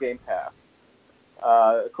Game Pass.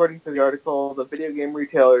 According to the article, the video game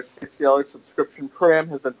retailer's $60 subscription program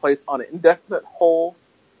has been placed on an indefinite hold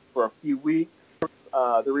for a few weeks.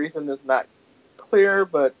 The reason is not clear,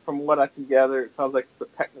 but from what I can gather, it sounds like it's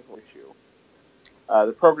a technical issue.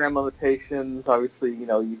 The program limitations, obviously,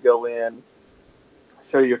 you go in,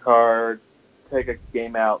 show your card, take a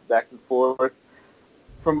game out, back and forth.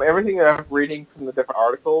 From everything that I'm reading from the different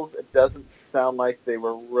articles, it doesn't sound like they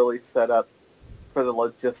were really set up for the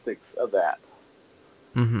logistics of that,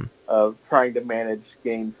 Mm-hmm. of trying to manage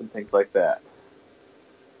games and things like that.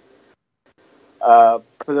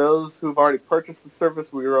 For those who've already purchased the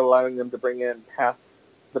service, we are allowing them to bring in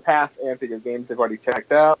the past and video games they've already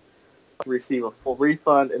checked out to receive a full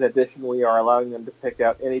refund. In addition, we are allowing them to pick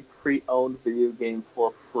out any pre-owned video game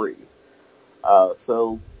for free.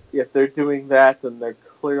 So if they're doing that, then they're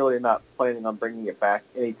clearly not planning on bringing it back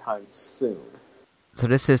anytime soon. So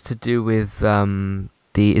this is to do with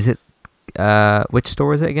which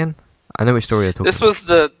store is it again? I know which store you're talking This about. was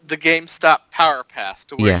the GameStop Power Pass,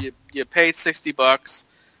 to where Yeah. you paid $60,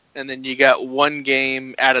 and then you got one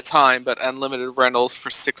game at a time, but unlimited rentals for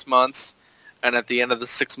 6 months. And at the end of the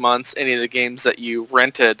 6 months, any of the games that you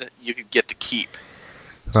rented, you could get to keep.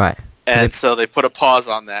 Right. So they put a pause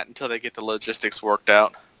on that until they get the logistics worked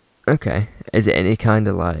out. Okay. Is it any kind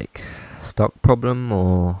of like stock problem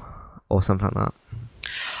or something like that?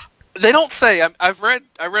 They don't say. I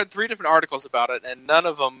read 3 different articles about it, and none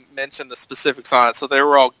of them mentioned the specifics on it. So they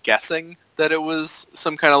were all guessing that it was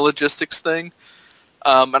some kind of logistics thing.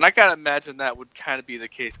 And I gotta imagine that would kind of be the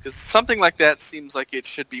case, because something like that seems like it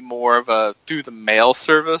should be more of a through the mail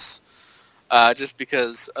service, just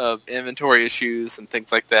because of inventory issues and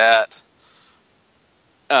things like that.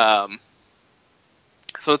 So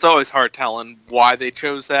it's always hard telling why they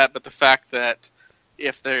chose that, but the fact that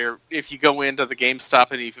if you go into the GameStop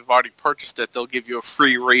and if you've already purchased it, they'll give you a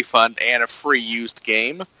free refund and a free used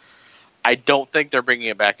game. I don't think they're bringing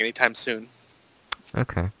it back anytime soon.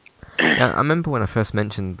 Okay. Yeah, I remember when I first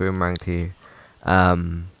mentioned Boomerang to you.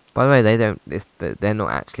 By the way, they're not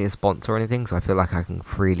actually a sponsor or anything, so I feel like I can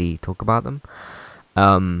freely talk about them.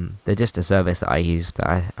 They're just a service that I use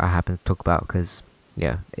that I happen to talk about because,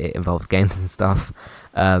 yeah, it involves games and stuff.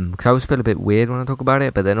 Because I always feel a bit weird when I talk about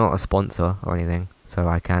it, but they're not a sponsor or anything, so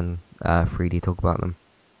I can freely talk about them.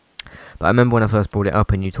 But I remember when I first brought it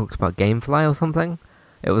up and you talked about GameFly or something.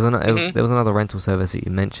 There was another rental service that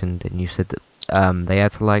you mentioned, and you said that they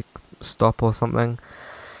had to like stop or something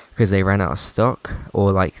because they ran out of stock,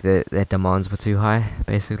 or like their demands were too high,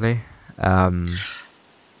 basically.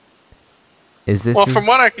 Is this? Well, from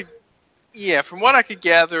what I could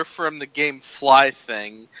gather from the GameFly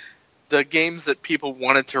thing, the games that people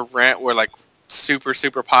wanted to rent were like super,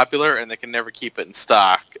 super popular, and they can never keep it in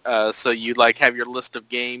stock. So you like have your list of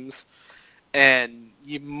games, and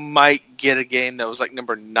you might get a game that was like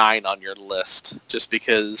number 9 on your list just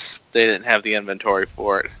because they didn't have the inventory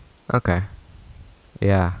for it. Okay.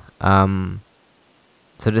 Yeah.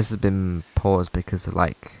 So this has been paused because of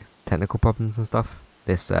like technical problems and stuff.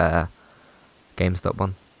 This GameStop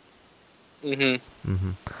one.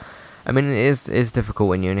 I mean, it is difficult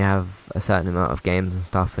when you only have a certain amount of games and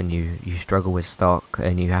stuff, and you struggle with stock,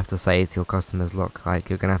 and you have to say to your customers, look, like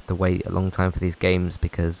you're gonna have to wait a long time for these games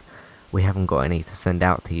because we haven't got any to send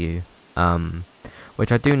out to you.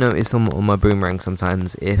 Which I do notice on my Boomerang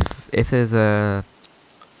sometimes. If there's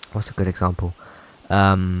what's a good example?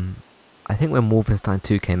 I think when Wolfenstein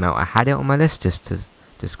 2 came out, I had it on my list just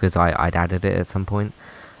because I'd added it at some point.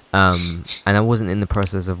 And I wasn't in the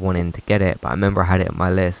process of wanting to get it, but I remember I had it on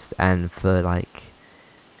my list, and for like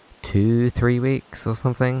 2-3 weeks or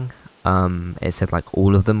something, it said like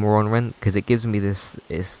all of them were on rent, because it gives me this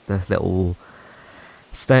little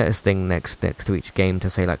status thing next to each game to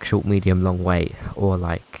say like short, medium, long wait, or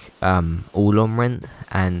like all on rent,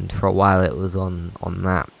 and for a while it was on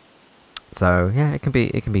that. So yeah, it can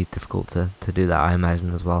be difficult to do that, I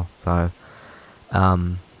imagine, as well. So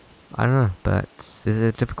I don't know, but it's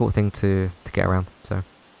a difficult thing to get around. So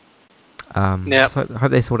Yeah. so I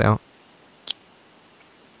hope they sort it out.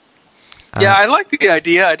 Yeah, I like the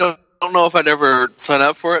idea. I don't know if I'd ever sign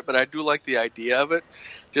up for it, but I do like the idea of it,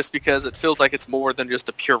 just because it feels like it's more than just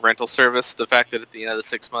a pure rental service. The fact that at the end of the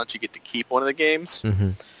 6 months you get to keep one of the games,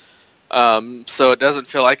 so it doesn't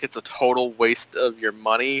feel like it's a total waste of your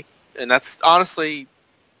money. And that's honestly,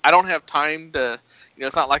 I don't have time to.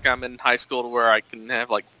 It's not like I'm in high school to where I can have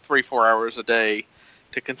like 3-4 hours a day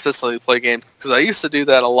to consistently play games, because I used to do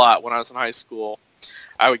that a lot when I was in high school.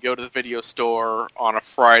 I would go to the video store on a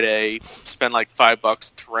Friday, spend like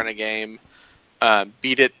 $5 to rent a game,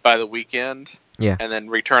 beat it by the weekend, Yeah. and then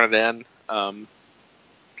return it in.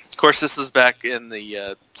 Of course, this is back in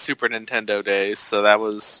the Super Nintendo days, so that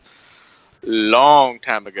was a long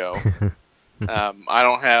time ago. I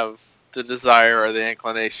don't have the desire or the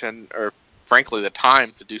inclination or, frankly, the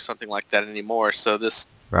time to do something like that anymore. So this,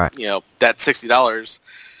 Right. that $60,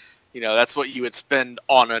 that's what you would spend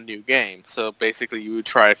on a new game. So basically you would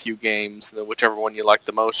try a few games, and then whichever one you like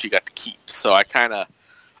the most, you got to keep. So I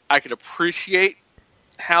could appreciate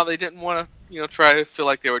how they didn't want to, try to feel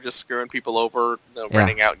like they were just screwing people over, Yeah.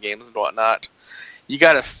 renting out games and whatnot. You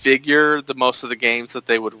got to figure the most of the games that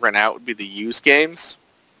they would rent out would be the used games,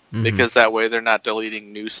 Mhm. because that way they're not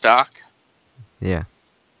deleting new stock. Yeah.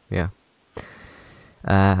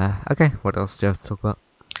 Okay, what else do you have to talk about?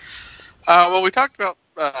 Well, we talked about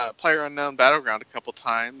PlayerUnknown Battleground a couple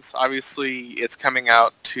times. Obviously, it's coming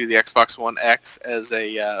out to the Xbox One X as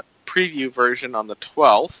a preview version on the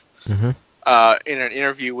 12th. Mm-hmm. In an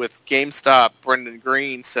interview with GameStop, Brendan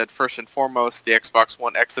Green said, first and foremost, the Xbox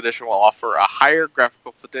One X edition will offer a higher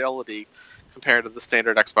graphical fidelity compared to the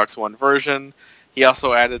standard Xbox One version. He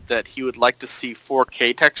also added that he would like to see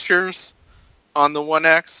 4K textures on the One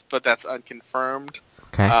X, but that's unconfirmed.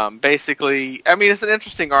 Okay. Basically, I mean, it's an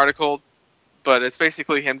interesting article, but it's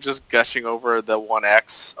basically him just gushing over the One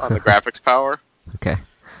X on the graphics power. Okay.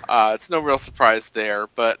 It's no real surprise there,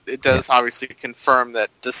 but it does obviously confirm that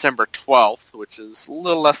December 12th, which is a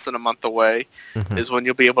little less than a month away, is when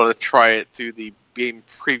you'll be able to try it through the game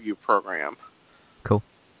preview program. Cool.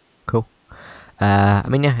 I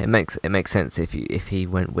mean, yeah, it makes sense if he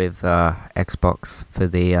went with Xbox for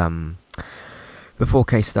the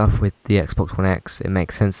 4K stuff with the Xbox One X. It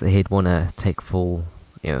makes sense that he'd want to take full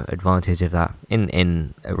advantage of that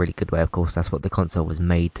in a really good way. Of course, that's what the console was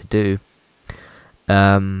made to do.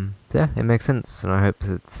 Yeah, it makes sense, and I hope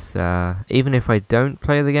that even if I don't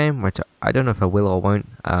play the game, which I don't know if I will or won't,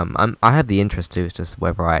 I have the interest to. It's just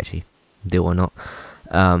whether I actually do or not.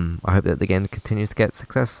 I hope that the game continues to get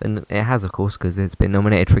success, and it has, of course, because it's been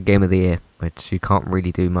nominated for Game of the Year, which you can't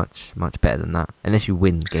really do much better than that, unless you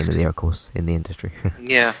win Game of the Year, of course, in the industry.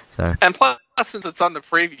 Yeah. So. And plus, since it's on the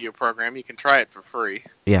preview program, you can try it for free.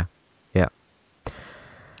 Yeah.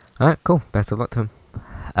 Alright, cool. Best of luck to him.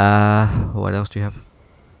 What else do you have?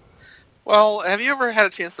 Well, have you ever had a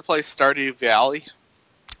chance to play Stardew Valley?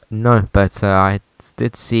 No, but I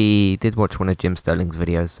did watch one of Jim Sterling's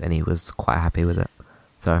videos, and he was quite happy with it.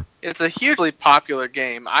 So it's a hugely popular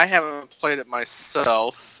game. I haven't played it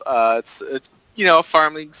myself. It's a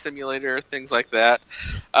farming simulator, things like that.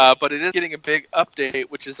 But it is getting a big update,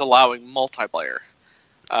 which is allowing multiplayer.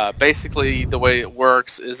 Basically, the way it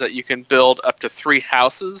works is that you can build up to 3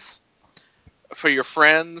 houses for your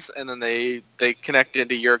friends, and then they connect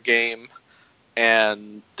into your game,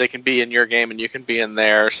 and they can be in your game and you can be in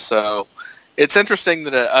theirs. So it's interesting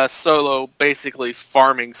that a solo, basically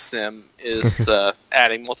farming sim is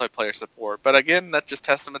adding multiplayer support. But again, that's just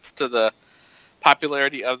testaments to the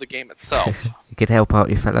popularity of the game itself. You could help out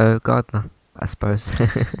your fellow gardener, I suppose,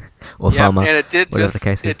 or farmer. And it did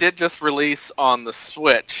it did just release on the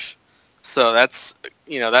Switch, so that's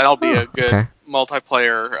that'll be a good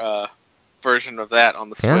multiplayer version of that on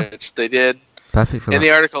the Switch. They did. Perfect for in the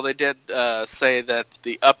article, they did say that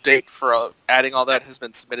the update for adding all that has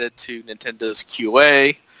been submitted to Nintendo's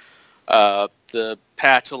QA. The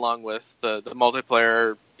patch, along with the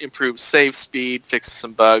multiplayer, improves save speed, fixes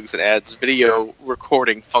some bugs, and adds video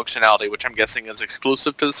recording functionality, which I'm guessing is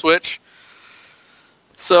exclusive to the Switch.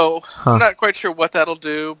 So I'm not quite sure what that'll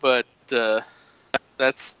do, but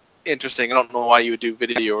that's interesting. I don't know why you would do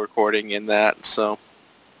video recording in that. So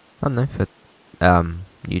I don't know, for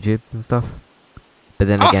YouTube and stuff. But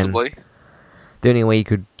then possibly. Again, the only way you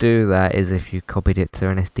could do that is if you copied it to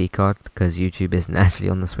an SD card, because YouTube isn't actually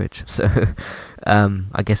on the Switch. So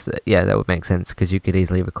I guess that would make sense, because you could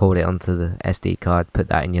easily record it onto the SD card, put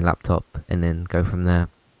that in your laptop, and then go from there.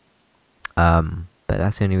 But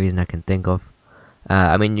that's the only reason I can think of.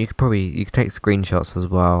 I mean, you could take screenshots as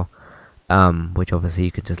well, which obviously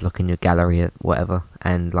you could just look in your gallery at whatever,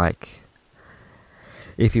 and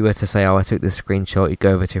if you were to say, I took this screenshot, you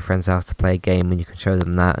go over to your friend's house to play a game, and you can show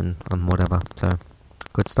them that and whatever. So,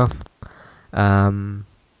 good stuff.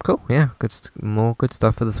 Cool, yeah, more good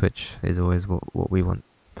stuff for the Switch is always what we want.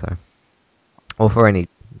 So, or for any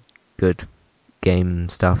good game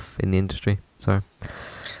stuff in the industry. So,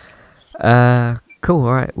 cool.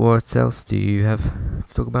 All right, what else do you have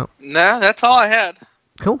to talk about? Nah, that's all I had.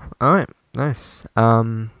 Cool. All right, nice.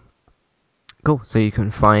 Cool, so you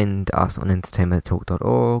can find us on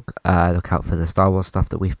entertainmenttalk.org. Look out for the Star Wars stuff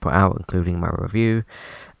that we've put out, including my review,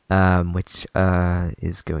 which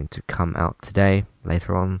is going to come out today,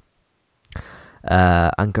 later on.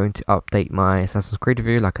 I'm going to update my Assassin's Creed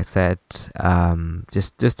review, like I said,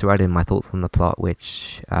 just to add in my thoughts on the plot,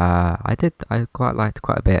 which I quite liked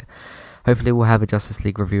quite a bit. Hopefully we'll have a Justice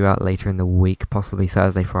League review out later in the week, possibly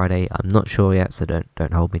Thursday, Friday. I'm not sure yet, so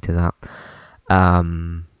don't hold me to that.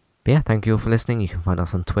 But yeah, thank you all for listening. You can find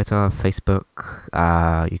us on Twitter, Facebook.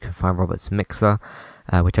 You can find Robert's Mixer,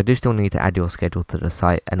 which I do still need to add your schedule to the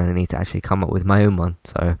site, and I need to actually come up with my own one.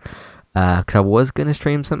 So Because I was going to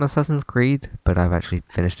stream some Assassin's Creed, but I've actually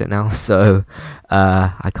finished it now, so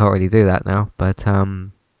I can't really do that now. But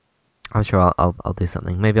I'm sure I'll do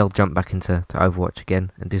something. Maybe I'll jump back into Overwatch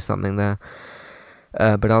again and do something there.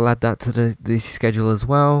 But I'll add that to the schedule as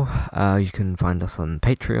well. You can find us on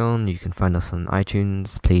Patreon. You can find us on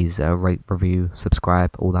iTunes. Please rate, review,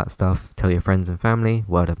 subscribe, all that stuff. Tell your friends and family.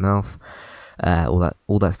 Word of mouth. All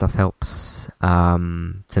that stuff helps.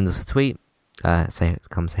 Send us a tweet.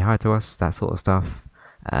 Come say hi to us. That sort of stuff.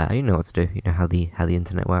 You know what to do. You know how the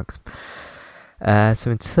internet works.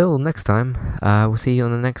 So until next time, we'll see you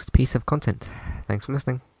on the next piece of content. Thanks for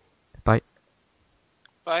listening. Bye.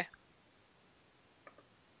 Bye.